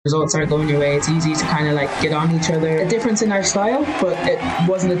results aren't going your way, it's easy to kind of like get on each other. A difference in our style, but it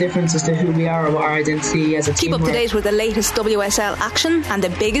wasn't a difference as to who we are or what our identity as a team. Keep up to date with the latest WSL action and the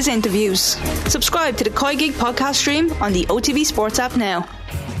biggest interviews. Subscribe to the Koi Gig podcast stream on the OTB Sports app now.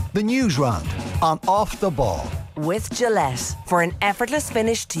 The Newsround on Off the Ball. With Gillette, for an effortless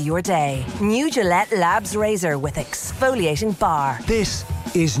finish to your day. New Gillette Labs Razor with exfoliating bar. This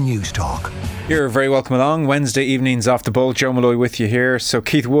is News Talk. You're very welcome along. Wednesday evenings Off the Ball. Joe Molloy with you here. So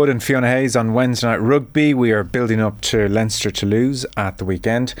Keith Wood and Fiona Hayes on Wednesday night rugby. We are building up to Leinster Toulouse at the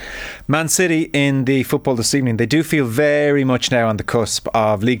weekend. Man City in the football this evening. They do feel very much now on the cusp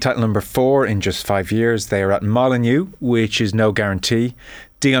of league title number 4 in just 5 years. They are at Molloy, which is no guarantee.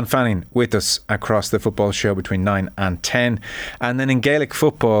 Dion Fanning with us across the football show between 9 and 10. And then in Gaelic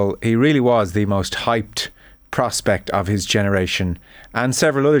football, he really was the most hyped prospect of his generation and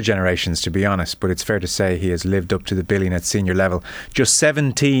several other generations, to be honest. But it's fair to say he has lived up to the billing at senior level. Just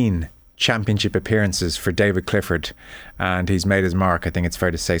 17 championship appearances for David Clifford, and he's made his mark, I think it's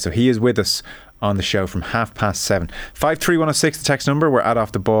fair to say. So he is with us on the show from 7:30. 53106, the text number. We're at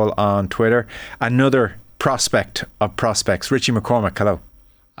Off the Ball on Twitter. Another prospect of prospects, Richie McCormack. Hello.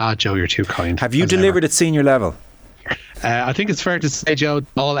 Joe, you're too kind. Have you delivered at senior level? I think it's fair to say, Joe,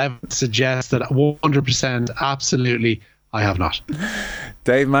 all evidence suggests that 100% absolutely I have not.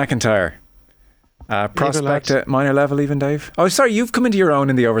 Dave McIntyre, prospect at minor level even, Dave? Oh, sorry, you've come into your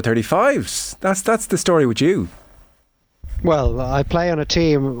own in the over 35s. That's the story with you. Well, I play on a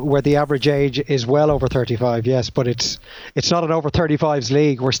team where the average age is well over 35, yes, but it's not an over 35s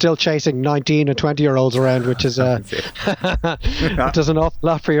league. We're still chasing 19 and 20-year-olds around, which is it does an awful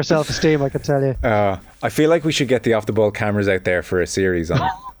lot for your self-esteem, I can tell you. I feel like we should get the Off the Ball cameras out there for a series on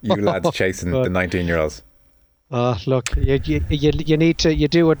you lads chasing the 19-year-olds. Look, you need to. You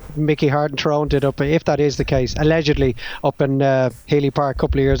do what Mickey Hart and Tyrone did up, if that is the case, allegedly up in Healy Park a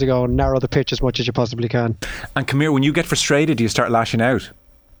couple of years ago, and narrow the pitch as much as you possibly can. And come here, when you get frustrated, do you start lashing out?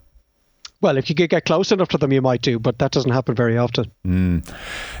 Well, if you could get close enough to them, you might do, but that doesn't happen very often.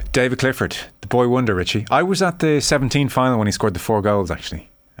 David Clifford, the boy wonder, Richie. I was at the 17 final when he scored the 4 goals, actually,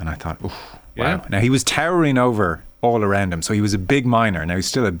 and I thought, wow. Yeah. Now, he was towering over all around him, so he was a big minor. Now he's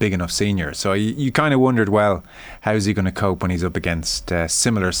still a big enough senior, so you kind of wondered, well, how's he going to cope when he's up against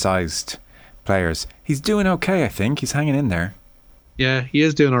similar sized players? He's doing okay, I think. He's hanging in there. Yeah, he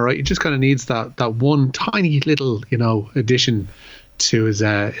is doing all right. He just kind of needs that one tiny little addition to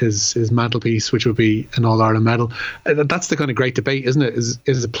his mantelpiece, which would be an All-Ireland medal. That's the kind of great debate, isn't it?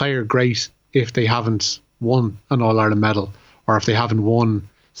 Is a player great if they haven't won an All-Ireland medal, or if they haven't won,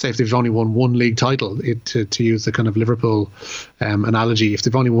 say if they've only won one league title, to use the kind of Liverpool analogy, if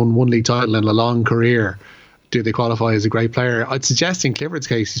they've only won one league title in a long career, do they qualify as a great player? I'd suggest in Clifford's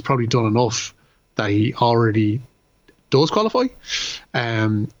case, he's probably done enough that he already does qualify,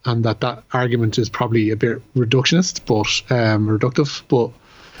 and that argument is probably a bit reductionist, but reductive. But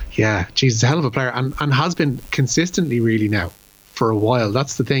yeah, Jesus, a hell of a player, and has been consistently really now for a while.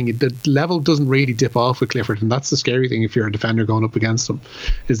 That's the thing. The level doesn't really dip off with Clifford, and that's the scary thing if you're a defender going up against him,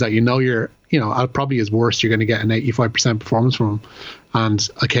 is that you're probably his worst, you're going to get an 85% performance from him, and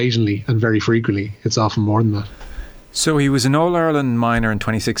occasionally and very frequently it's often more than that. So he was an All-Ireland minor in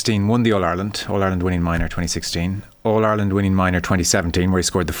 2016, won the All-Ireland winning minor 2016, All-Ireland winning minor 2017, where he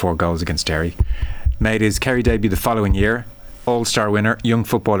scored the 4 goals against Derry, made his Kerry debut the following year, All-Star winner, Young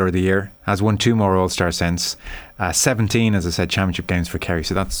Footballer of the Year, has won 2 more All-Star since, 17, as I said, championship games for Kerry,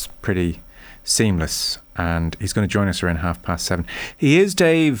 so that's pretty seamless, and he's going to join us around 7:30. He is,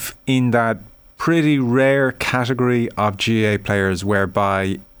 Dave, in that pretty rare category of GAA players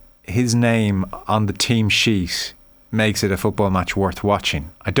whereby his name on the team sheet makes it a football match worth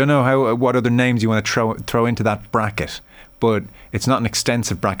watching. I don't know what other names you want to throw into that bracket, but it's not an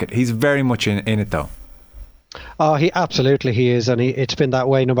extensive bracket. He's very much in it, though. Oh, he is, and it's been that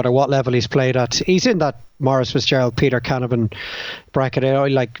way no matter what level he's played at. He's in that Maurice Fitzgerald, Peter Canavan bracket,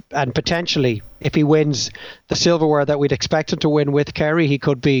 and potentially if he wins the silverware that we'd expect him to win with Kerry,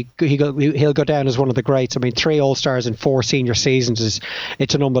 he'll go down as one of the greats. I mean, 3 All-Stars in 4 senior seasons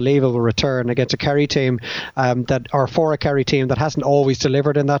it's an unbelievable return against a Kerry team for a Kerry team that hasn't always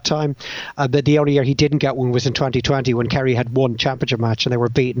delivered in that time. The only year he didn't get one was in 2020 when Kerry had won championship match and they were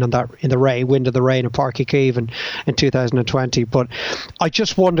beaten in the rain, wind of the rain in Páirc Uí Chaoimh in 2020. But I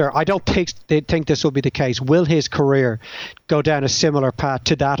just wonder, I don't think this will be the case. case, will his career go down a similar path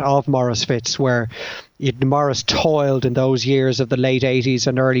to that of Maurice Fitz, where Maurice toiled in those years of the late 80s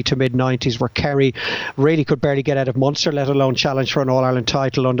and early to mid 90s, where Kerry really could barely get out of Munster, let alone challenge for an All-Ireland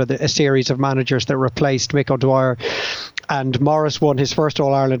title under a series of managers that replaced Mick O'Dwyer. And Maurice won his first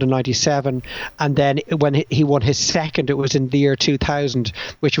All-Ireland in 97, and then when he won his second, it was in the year 2000,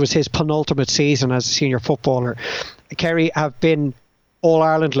 which was his penultimate season as a senior footballer. Kerry have been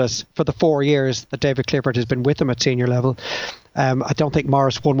All-Irelandless for the 4 years that David Clifford has been with them at senior level. I don't think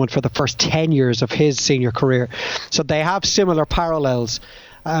Maurice won one for the first 10 years of his senior career. So they have similar parallels.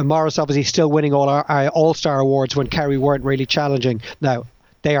 Maurice obviously still winning All-Star awards when Kerry weren't really challenging. Now,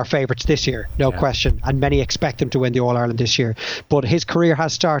 they are favourites this year, no question, and many expect him to win the All-Ireland this year. But his career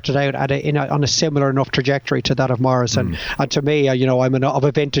has started out on a similar enough trajectory to that of Maurice. And to me, I'm of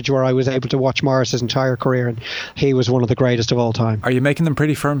a vintage where I was able to watch Maurice's entire career, and he was one of the greatest of all time. Are you making them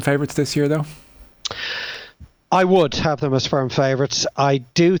pretty firm favourites this year, though? I would have them as firm favourites. I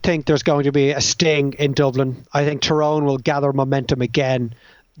do think there's going to be a sting in Dublin. I think Tyrone will gather momentum again.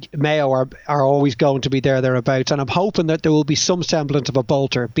 Mayo are always going to be thereabouts, and I'm hoping that there will be some semblance of a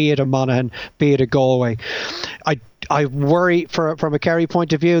bolter, be it a Monaghan, be it a Galway. I worry from a Kerry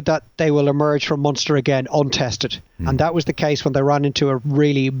point of view that they will emerge from Munster again untested. And that was the case when they ran into a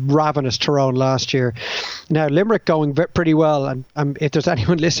really ravenous Tyrone last year. Now, Limerick going pretty well, and if there's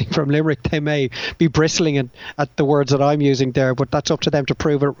anyone listening from Limerick, they may be bristling at the words that I'm using there, but that's up to them to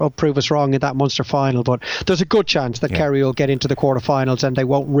prove us wrong in that Munster final. But there's a good chance that Kerry will get into the quarterfinals, and they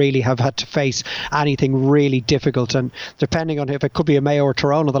won't really have had to face anything really difficult. And depending on if it could be a Mayo or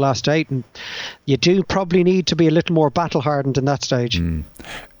Tyrone on the last 8, and you do probably need to be a little more battle hardened in that stage.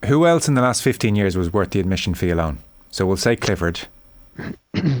 Who else in the last 15 years was worth the admission fee alone? So we'll say Clifford.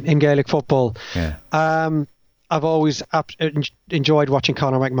 In Gaelic football. Yeah. I've always enjoyed watching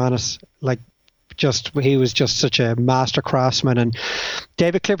Conor McManus. He was just such a master craftsman, and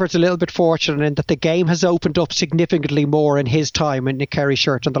David Clifford's a little bit fortunate in that the game has opened up significantly more in his time in the Kerry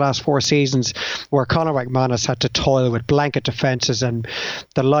shirt in the last 4 seasons, where Conor McManus had to toil with blanket defences and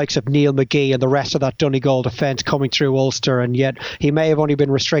the likes of Neil McGee and the rest of that Donegal defence coming through Ulster, and yet he may have only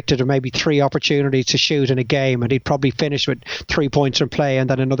been restricted to maybe 3 opportunities to shoot in a game, and he'd probably finish with 3 points from play and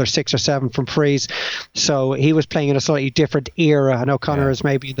then another 6 or 7 from frees. So he was playing in a slightly different era. I know Conor is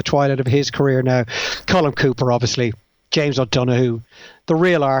maybe in the twilight of his career now. Colin Cooper, obviously, James O'Donoghue, the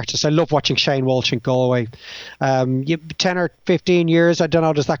real artist. I love watching Shane Walsh in Galway. 10 or 15 years, I don't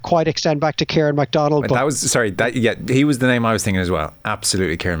know, does that quite extend back to Kieran MacDonald? He was the name I was thinking as well.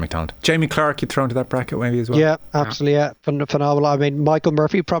 Absolutely, Kieran MacDonald. Jamie Clark, you'd throw into that bracket maybe as well? Yeah, absolutely, yeah. Phenomenal. I mean, Michael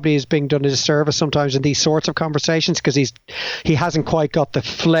Murphy probably is being done a disservice sometimes in these sorts of conversations because he hasn't quite got the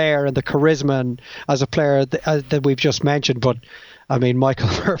flair and the charisma as a player that we've just mentioned, but I mean, Michael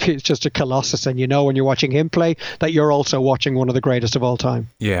Murphy is just a colossus, and when you're watching him play that you're also watching one of the greatest of all time.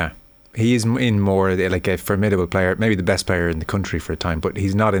 Yeah, he is in more like a formidable player, maybe the best player in the country for a time, but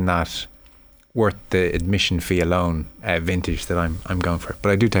he's not in that worth the admission fee alone vintage that I'm going for.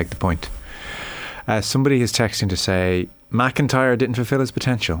 But I do take the point. Somebody is texting to say McIntyre didn't fulfil his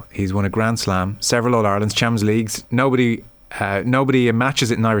potential. He's won a Grand Slam, several All-Irelands, Champions Leagues. Nobody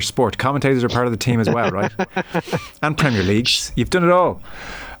matches it in Irish sport. Commentators are part of the team as well, right? And Premier Leagues. You've done it all.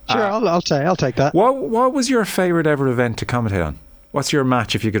 Sure, I'll take that. What was your favourite ever event to commentate on? What's your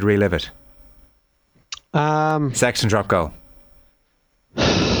match if you could relive it? Sexton drop goal.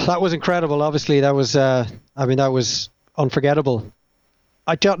 That was incredible. Obviously, that was unforgettable.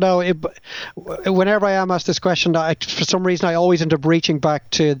 I don't know. Whenever I am asked this question, for some reason I always end up reaching back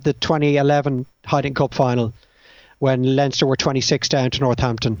to the 2011 Hiding Cup final, when Leinster were 26 down to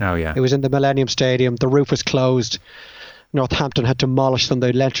Northampton. Oh, yeah. It was in the Millennium Stadium. The roof was closed. Northampton had demolished them.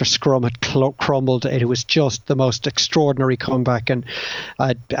 The Leinster scrum had crumbled. It was just the most extraordinary comeback. And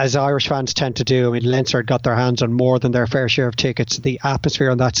as Irish fans tend to do, I mean, Leinster had got their hands on more than their fair share of tickets. The atmosphere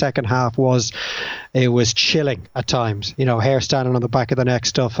in that second half was chilling at times. Hair standing on the back of the neck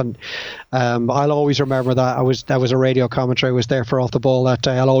stuff. And I'll always remember that. That was a radio commentary. I was there for Off the Ball that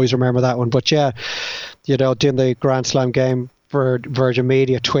day. I'll always remember that one. But yeah, doing the Grand Slam game for Virgin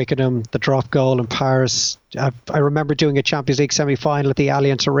Media, Twickenham, the drop goal in Paris. I remember doing a Champions League semi-final at the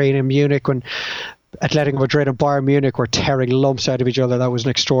Allianz Arena in Munich when Athletic Madrid and Bayern Munich were tearing lumps out of each other. That was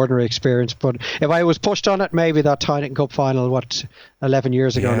an extraordinary experience. But if I was pushed on it, maybe that Heineken Cup final, 11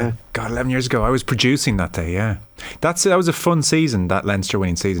 years ago now? God, 11 years ago. I was producing that day, yeah. That was a fun season, that Leinster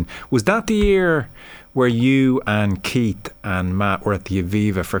winning season. Was that the year where you and Keith and Matt were at the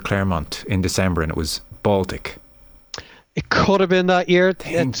Aviva for Claremont in December and it was Baltic? It could have been that year. I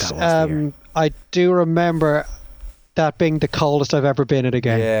think that was the year. I do remember that being the coldest I've ever been at a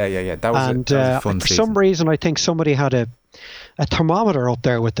game. Yeah. That was a fun for season. some reason, I think somebody had a thermometer up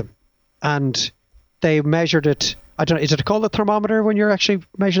there with them, and they measured it. I don't know, is it called a thermometer when you're actually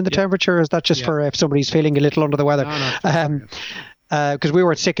measuring the temperature, or is that just for if somebody's feeling a little under the weather? No. Because we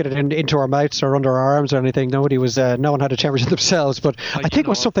weren't sticking it into our mouths or under our arms or anything. No one had a temperature themselves, but I think it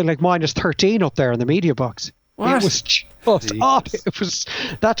was something like -13 up there in the media box. What? It was just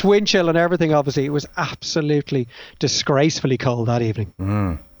that's wind chill and everything. Obviously, it was absolutely disgracefully cold that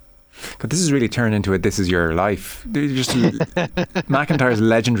evening. But this has really turned into a "this is your life." Just McIntyre's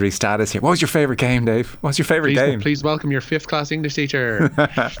legendary status here. What was your favourite game, Dave? What's your favourite game? Please welcome your 5th class English teacher.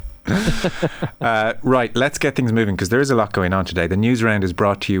 Right, let's get things moving because there is a lot going on today. The news round is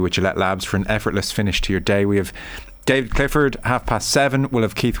brought to you with Gillette Labs for an effortless finish to your day. We have David Clifford 7:30. We'll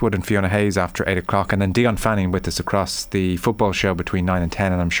have Keith Wood and Fiona Hayes after 8 o'clock, and then Dion Fanning with us across the football show between 9 and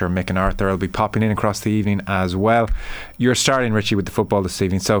 10, and I'm sure Mick and Arthur will be popping in across the evening as well. You're starting, Richie, with the football this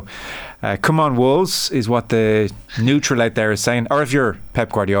evening, so come on Wolves is what the neutral out there is saying, or if you're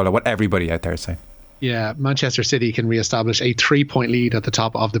Pep Guardiola, what everybody out there is saying. Yeah, Manchester City can re-establish a 3-point lead at the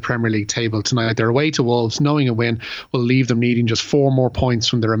top of the Premier League table tonight. They're away to Wolves. Knowing a win will leave them needing just 4 more points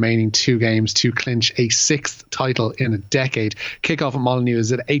from the remaining 2 games to clinch a 6th title in a decade. Kickoff at Molloy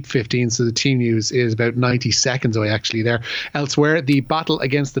is at 8:15, so the team news is about 90 seconds away actually there. Elsewhere, the battle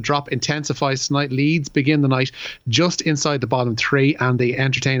against the drop intensifies tonight. Leeds begin the night just inside the bottom 3, and they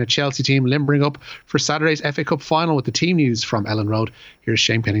entertain a Chelsea team limbering up for Saturday's FA Cup final. With the team news from Ellen Road, here's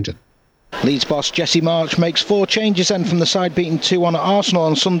Shane Pennington. Leeds boss Jesse March makes 4 changes then from the side beating 2-1 at Arsenal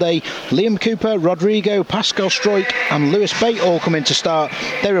on Sunday. Liam Cooper, Rodrigo, Pascal Struijk and Lewis Bate all come in to start.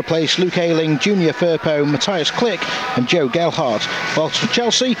 They replace Luke Ayling, Junior Firpo, Matthias Klick and Joe Gelhardt. Whilst for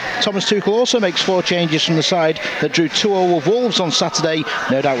Chelsea, Thomas Tuchel also makes 4 changes from the side that drew 2-0 with Wolves on Saturday,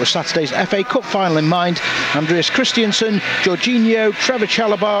 no doubt with Saturday's FA Cup final in mind. Andreas Christiansen, Jorginho, Trevor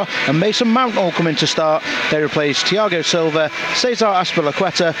Chalobah and Mason Mount all come in to start. They replace Thiago Silva, Cesar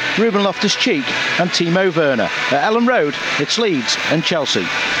Azpilicueta, Ruben Loftus-Cheek and Timo Werner. At Ellen Road, it's Leeds and Chelsea.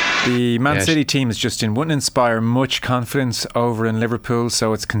 The Man City team is just in. Wouldn't inspire much confidence over in Liverpool,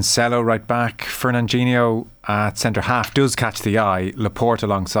 so it's Cancelo right back, Fernandinho at centre half does catch the eye, Laporte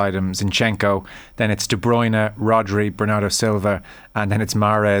alongside him, Zinchenko, then it's De Bruyne, Rodri, Bernardo Silva, and then it's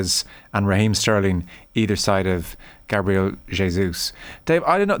Mahrez and Raheem Sterling either side of Gabriel Jesus. Dave,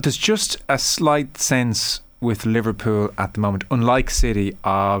 I don't know, there's just a slight sense with Liverpool at the moment, unlike City,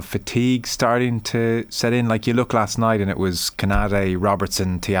 of fatigue starting to set in. Like you look last night and it was Konate,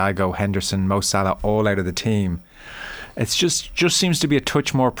 Robertson, Thiago, Henderson, Mo Salah all out of the team. It's just seems to be a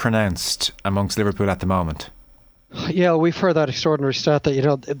touch more pronounced amongst Liverpool at the moment. Yeah, we've heard that extraordinary stat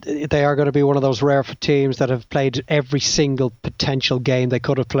that they are going to be one of those rare teams that have played every single potential game they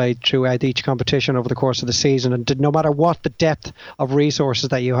could have played throughout each competition over the course of the season, and no matter what the depth of resources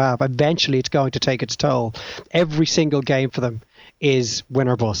that you have, eventually it's going to take its toll. Every single game for them is win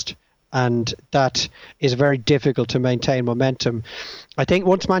or bust, and that is very difficult to maintain momentum. I think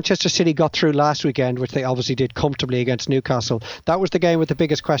once Manchester City got through last weekend, which they obviously did comfortably against Newcastle, that was the game with the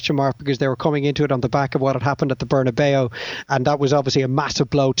biggest question mark because they were coming into it on the back of what had happened at the Bernabeu, and that was obviously a massive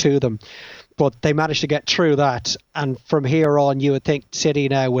blow to them. But they managed to get through that, and from here on you would think City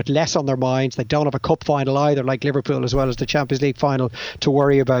now with less on their minds, they don't have a cup final either like Liverpool, as well as the Champions League final to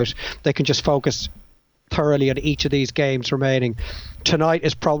worry about. They can just focus thoroughly on each of these games remaining. Tonight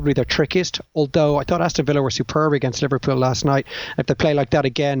is probably their trickiest, although I thought Aston Villa were superb against Liverpool last night. If they play like that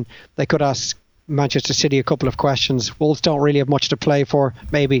again, they could ask Manchester City a couple of questions. Wolves don't really have much to play for.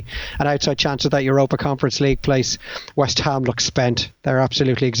 Maybe an outside chance of that Europa Conference League place. West Ham looks spent. They're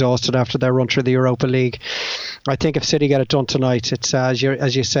absolutely exhausted after their run through the Europa League. I think if City get it done tonight, it's as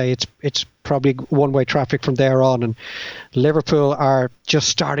you say, it's probably one-way traffic from there on, and Liverpool are just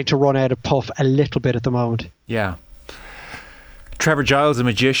starting to run out of puff a little bit at the moment. Yeah. Trevor Giles, a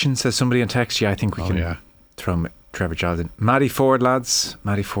magician, says somebody on text. Yeah, I think we can throw Trevor Giles in. Matty Ford, lads.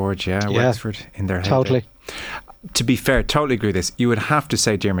 Matty Ford, Wexford in their head. Totally. To be fair, totally agree with this. You would have to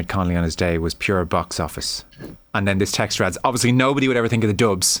say Diarmuid Connolly on his day was pure box office. And then this text adds, obviously nobody would ever think of the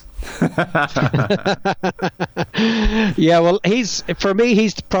Dubs. Yeah, well, he's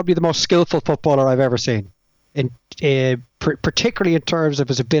probably the most skillful footballer I've ever seen, particularly in terms of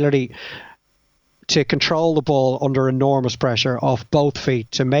his ability to control the ball under enormous pressure off both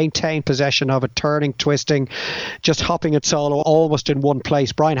feet, to maintain possession of it, turning, twisting, just hopping it solo almost in one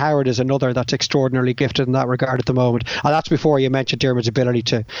place. Brian Howard is another that's extraordinarily gifted in that regard at the moment. And that's before you mentioned Dermot's ability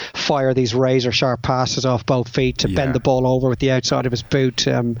to fire these razor sharp passes off both feet, to bend the ball over with the outside of his boot.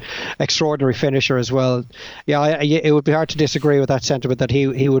 Extraordinary finisher as well. Yeah, it would be hard to disagree with that sentiment that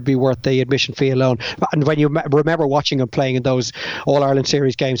he would be worth the admission fee alone. And when you remember watching him playing in those All-Ireland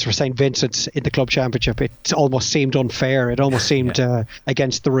Series games for St. Vincent's in the club championship, it almost seemed unfair. It almost seemed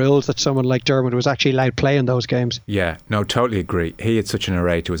against the rules that someone like Dermot was actually allowed play in those games. Yeah, no, totally agree. He had such an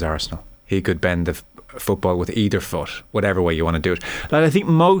array to his arsenal. He could bend the football with either foot, whatever way you want to do it. Like, I think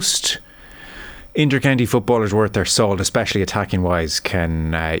most inter-county footballers worth their salt, especially attacking wise,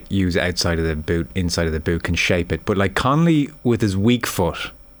 can use outside of the boot, inside of the boot, can shape it. But like Connolly with his weak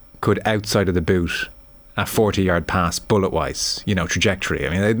foot could outside of the boot a 40-yard pass bullet wise, trajectory.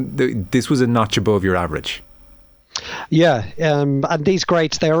 I mean, this was a notch above your average. Yeah, and these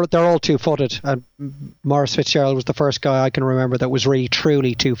greats, they're all two-footed. And Maurice Fitzgerald was the first guy I can remember that was really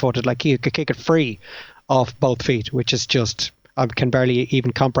truly two-footed. Like, he could kick it free off both feet, which is just, I can barely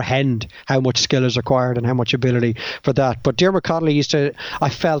even comprehend how much skill is required and how much ability for that. But Dermot Connolly used to, I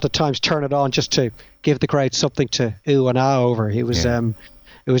felt at times, turn it on just to give the crowd something to ooh and ah over. He was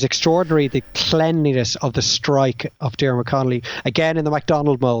it was extraordinary, the cleanliness of the strike of Dermot Connolly. Again, in the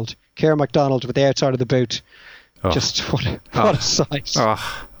MacDonald mould. Kieran MacDonald with the outside of the boot. Oh. Just what a sight.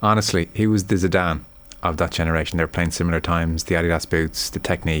 Oh, honestly, he was the Zidane of that generation. They were playing similar times, the Adidas boots, the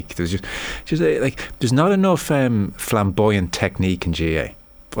technique. There was just like, there's not enough flamboyant technique in GA.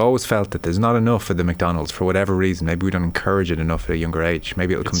 I've always felt that there's not enough of the McDonald's for whatever reason. Maybe we don't encourage it enough at a younger age.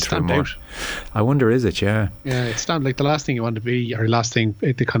 Maybe it'll come through more. I wonder, is it? Yeah, it's not like the last thing you want to be, or last thing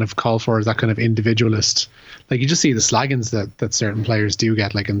they kind of call for is that kind of individualist. Like, you just see the slaggings that certain players do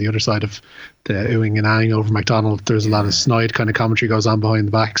get. Like, on the other side of the oohing and ahhing over McDonald, there's a lot of snide kind of commentary goes on behind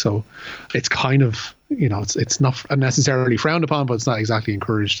the back. So it's kind of, it's not necessarily frowned upon, but it's not exactly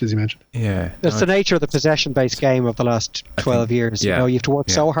encouraged, as you mentioned. Yeah, that's the nature of the possession-based game of the last 12 years. You have to work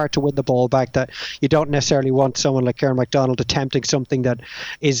so hard to win the ball back that you don't necessarily want someone like Kieran MacDonald attempting something that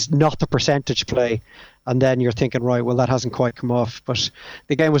is not the percentage play. And then you're thinking, right, well, that hasn't quite come off. But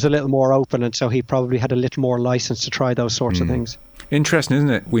the game was a little more open, and so he probably had a little more license to try those sorts of things. Interesting, isn't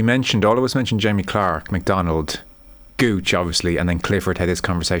it? All of us mentioned Jamie Clark, MacDonald, Gooch, obviously, and then Clifford, how this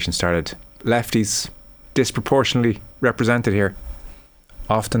conversation started. Lefties disproportionately represented here.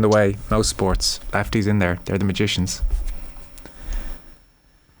 Often the way, most sports, lefties in there. They're the magicians.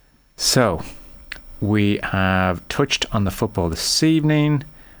 So, we have touched on the football this evening.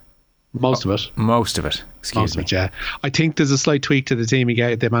 Most of it. Excuse me. Yeah, I think there's a slight tweak to the team he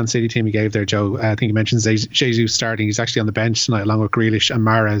gave, the Man City team he gave there, Joe. I think he mentions Jesus starting. He's actually on the bench tonight, along with Grealish and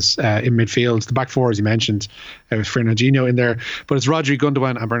Mahrez in midfield. The back four, as you mentioned, with Fernandinho in there, but it's Rodri,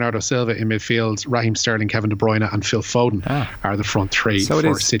 Gundogan, and Bernardo Silva in midfield. Raheem Sterling, Kevin De Bruyne, and Phil Foden are the front three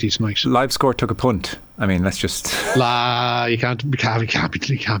for City tonight. Live score took a punt. I mean, let's just you can't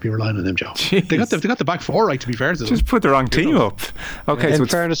be relying on them, Joe. They got the back four right, to be fair to them. Just put the wrong team up. Okay. In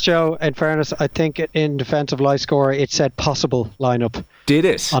fairness, Joe. I think in defensive live score it said possible lineup. Did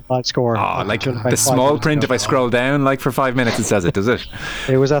it? On live score. Oh, like the small print. If I scroll down, like for 5 minutes, it says it. Does it?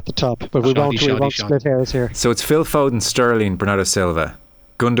 It was at the top, but we won't split hairs here. So it's Phil Foden, Sterling, Bernardo Silva,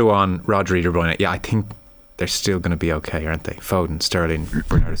 Gundogan, Rodri, De Bruyne. Yeah, I think they're still going to be okay, aren't they? Foden, Sterling,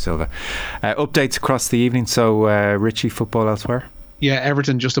 Bernardo Silva. Updates across the evening. So Richie, football elsewhere? Yeah,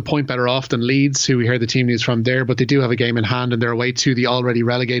 Everton just a point better off than Leeds, who we heard the team news from there, but they do have a game in hand and they're away to the already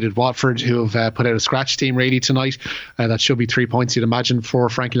relegated Watford, who have put out a scratch team really tonight. That should be 3 points, you'd imagine, for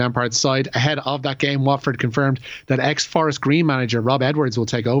Frankie Lampard's side. Ahead of that game, Watford confirmed that ex-Forest Green manager Rob Edwards will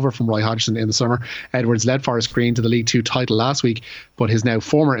take over from Roy Hodgson in the summer. Edwards led Forest Green to the League 2 title last week, but his now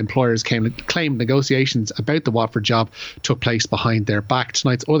former employers claimed negotiations about the Watford job took place behind their back.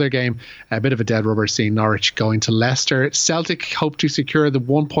 Tonight's other game, a bit of a dead rubber, seeing Norwich going to Leicester. Celtic hope to secure the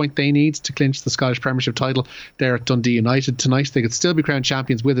 1 point they need to clinch the Scottish Premiership title. They're at Dundee United tonight. They could still be crowned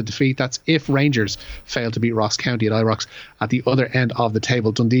champions with a defeat. That's if Rangers fail to beat Ross County at Ibrox. At the other end of the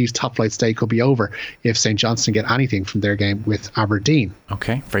table, Dundee's top flight stay could be over if St Johnstone get anything from their game with Aberdeen.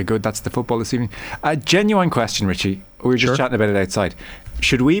 Okay, very good. That's the football this evening. A genuine question, Richie. We were just chatting about it outside.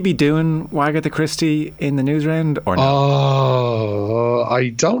 Should we be doing Wagga the Christie in the news round or no? Oh, I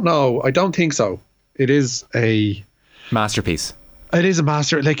don't know. I don't think so. It is a masterpiece. It is a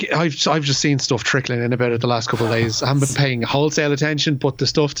master. Like, I've just seen stuff trickling in about it the last couple of days. I haven't been paying wholesale attention, but the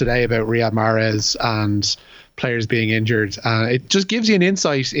stuff today about Riyad Mahrez and players being injured, it just gives you an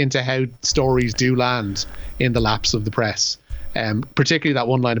insight into how stories do land in the laps of the press. Particularly that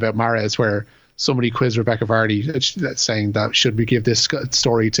one line about Mahrez where somebody quizzed Rebecca Vardy saying that should we give this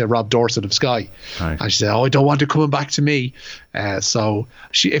story to Rob Dorset of Sky? Right. And she said, I don't want it coming back to me. So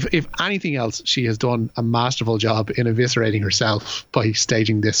she, if anything else, she has done a masterful job in eviscerating herself by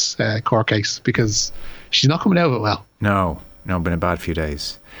staging this court case, because she's not coming out of it well. No, been a bad few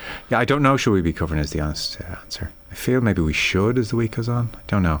days. Yeah, I don't know, should we be covering is the honest answer. I feel maybe we should as the week goes on. I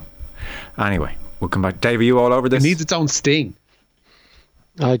don't know. Anyway, we'll come back. Dave, are you all over this? It needs its own sting.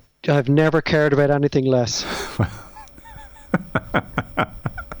 I've never cared about anything less.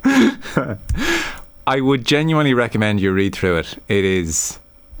 I would genuinely recommend you read through it. It is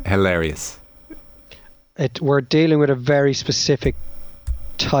hilarious. We're dealing with a very specific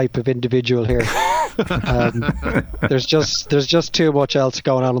type of individual here. There's just too much else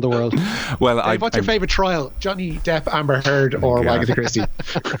going on in the world. Well, Dave, what's your favourite trial? Johnny Depp, Amber Heard, or Agatha Christie?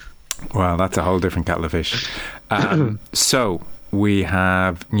 Well, that's a whole different kettle of fish. So we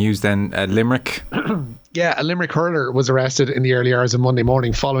have news then. Limerick. Yeah, a Limerick hurler was arrested in the early hours of Monday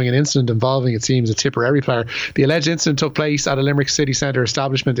morning following an incident involving, it seems, a Tipperary player. The alleged incident took place at a Limerick city centre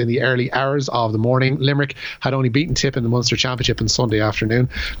establishment in the early hours of the morning. Limerick had only beaten Tip in the Munster Championship on Sunday afternoon.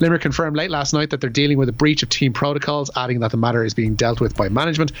 Limerick confirmed late last night that they're dealing with a breach of team protocols, adding that the matter is being dealt with by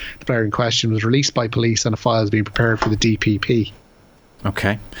management. The player in question was released by police and a file is being prepared for the DPP.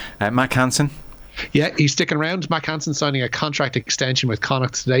 Okay. Mack Hansen. Yeah, he's sticking around. Mack Hansen signing a contract extension with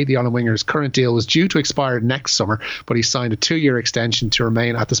Connacht today. The Ireland winger's current deal was due to expire next summer, but he signed a 2-year extension to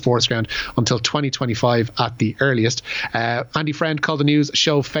remain at the sports ground until 2025 at the earliest. Andy Friend called the news a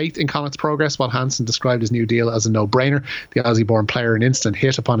show of faith in Connacht's progress, while Hansen described his new deal as a no-brainer. The Aussie-born player an instant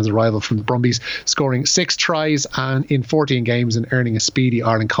hit upon his arrival from the Brumbies, scoring 6 tries and in 14 games and earning a speedy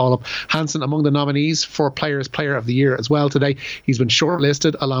Ireland call-up. Hansen among the nominees for Players Player of the Year as well today. He's been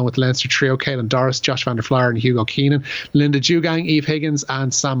shortlisted along with the Leinster trio Caelan Doris, Josh van der Flaer and Hugo Keenan. Linda Jugang, Eve Higgins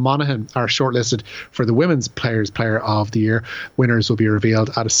and Sam Monaghan are shortlisted for the Women's Players Player of the Year. Winners will be revealed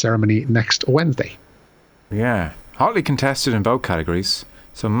at a ceremony next Wednesday. Yeah, hotly contested in both categories.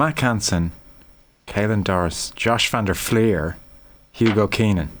 So Mack Hansen, Caelan Doris, Josh van der Flaer, Hugo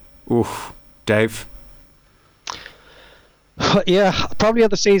Keenan. Oof. Dave? Yeah, probably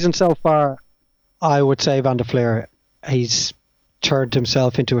of the season so far, I would say Van der Flaer. He's turned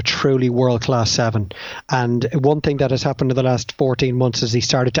himself into a truly world-class 7, and one thing that has happened in the last 14 months is he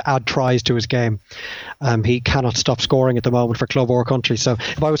started to add tries to his game. He cannot stop scoring at the moment for club or country, so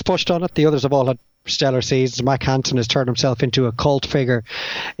if I was pushed on it, the others have all had stellar seasons. Mack Hansen has turned himself into a cult figure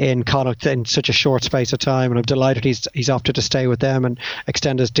in Connacht in such a short space of time, and I'm delighted he's opted to stay with them and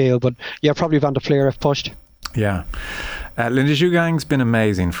extend his deal. But yeah, probably Van der Flaer if pushed. Yeah. Linda Jugang's been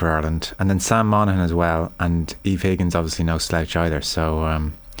amazing for Ireland, and then Sam Monaghan as well, and Eve Higgins obviously no slouch either,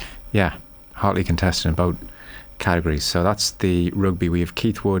 so yeah, hotly contested in both categories. So that's the rugby. We have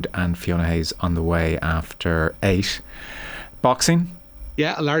Keith Wood and Fiona Hayes on the way after 8. Boxing.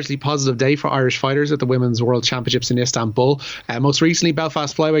 Yeah, a largely positive day for Irish fighters at the Women's World Championships in Istanbul. Most recently,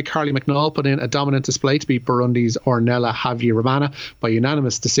 Belfast flyweight Carly McNall put in a dominant display to beat Burundi's Ornella Havyarimana by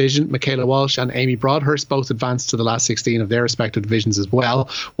unanimous decision. Michaela Walsh and Amy Broadhurst both advanced to the last 16 of their respective divisions as well.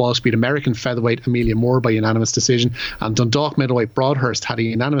 Walsh beat American featherweight Amelia Moore by unanimous decision, and Dundalk middleweight Broadhurst had a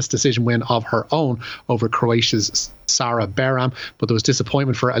unanimous decision win of her own over Croatia's Sarah Beram, but there was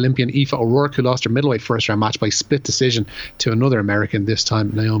disappointment for Olympian Aoife O'Rourke, who lost her middleweight first round match by split decision to another American, this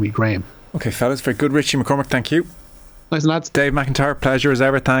time Naomi Graham. Okay, fellas, very good. Richie McCormack, thank you. Nice lads. Dave McIntyre, pleasure as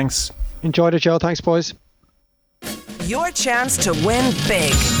ever, thanks. Enjoyed it, Joe. Thanks, boys. Your chance to win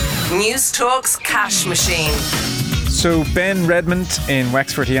big. News Talk's cash machine. So Ben Redmond in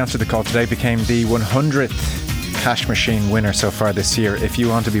Wexford, he answered the call today, became the 100th cash machine winner so far this year. If you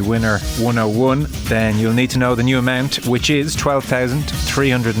want to be winner 101, then you'll need to know the new amount, which is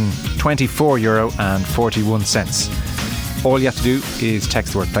 €12,324.41. All you have to do is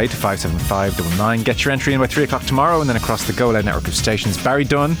text the word play to 57599. Get your entry in by 3 o'clock tomorrow, and then across the Go Loud network of stations, Barry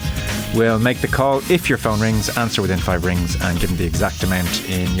Dunn will make the call. If your phone rings, answer within 5 rings and give him the exact amount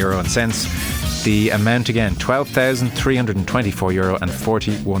in euro and cents. The amount again,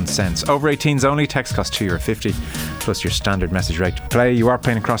 €12,324.41. Over 18s only, text costs €2.50 plus your standard message rate to play. You are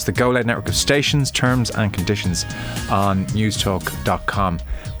playing across the Go Loud network of stations. Terms and conditions on newstalk.com.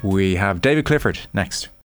 We have David Clifford next.